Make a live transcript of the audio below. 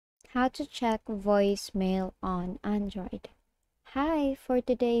How to check voicemail on Android. Hi, for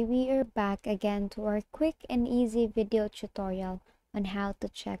today we are back again to our quick and easy video tutorial on how to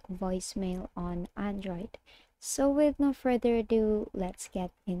check voicemail on Android. So with no further ado, let's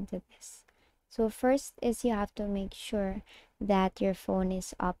get into this. So first is you have to make sure that your phone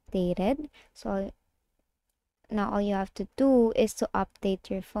is updated. So now all you have to do is to update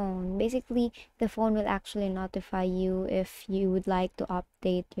your phone. Basically, the phone will actually notify you if you would like to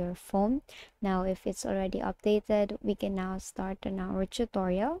update your phone. Now if it's already updated, we can now start on our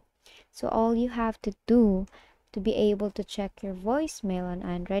tutorial. So all you have to do to be able to check your voicemail on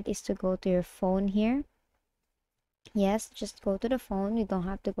Android is to go to your phone here. Yes, just go to the phone. You don't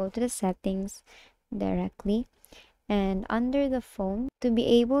have to go to the settings directly. And under the phone, to be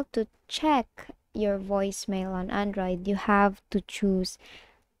able to check your voicemail on Android, you have to choose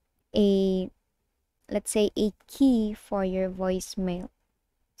a, let's say, a key for your voicemail.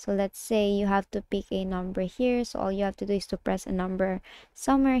 So let's say you have to pick a number here. So all you have to do is to press a number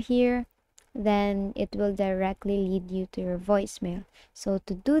somewhere here. Then it will directly lead you to your voicemail. So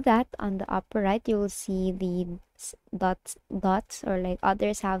to do that, on the upper right, you will see the dots, or like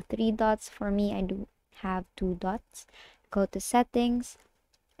others have 3 dots. For me, I do have 2 dots. Go to settings,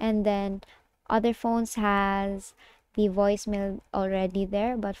 and then other phones has the voicemail already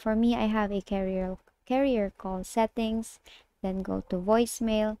there, but for me I have a carrier call settings, then go to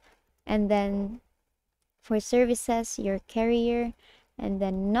voicemail, and then for services your carrier, and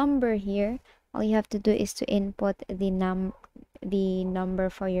then number here. All you have to do is to input the number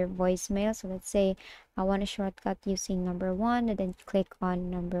for your voicemail. So let's say I want a shortcut using number 1, and then click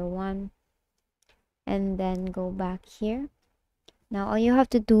on number 1, and then go back here. Now all you have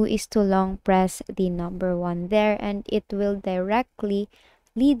to do is to long press the number 1 there, and it will directly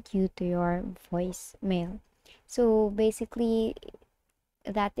lead you to your voicemail. So basically,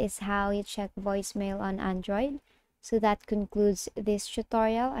 that is how you check voicemail on Android. So that concludes this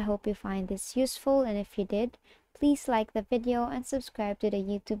tutorial. I hope you find this useful, and if you did, please like the video and subscribe to the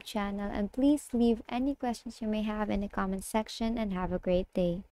YouTube channel, and please leave any questions you may have in the comment section, and have a great day.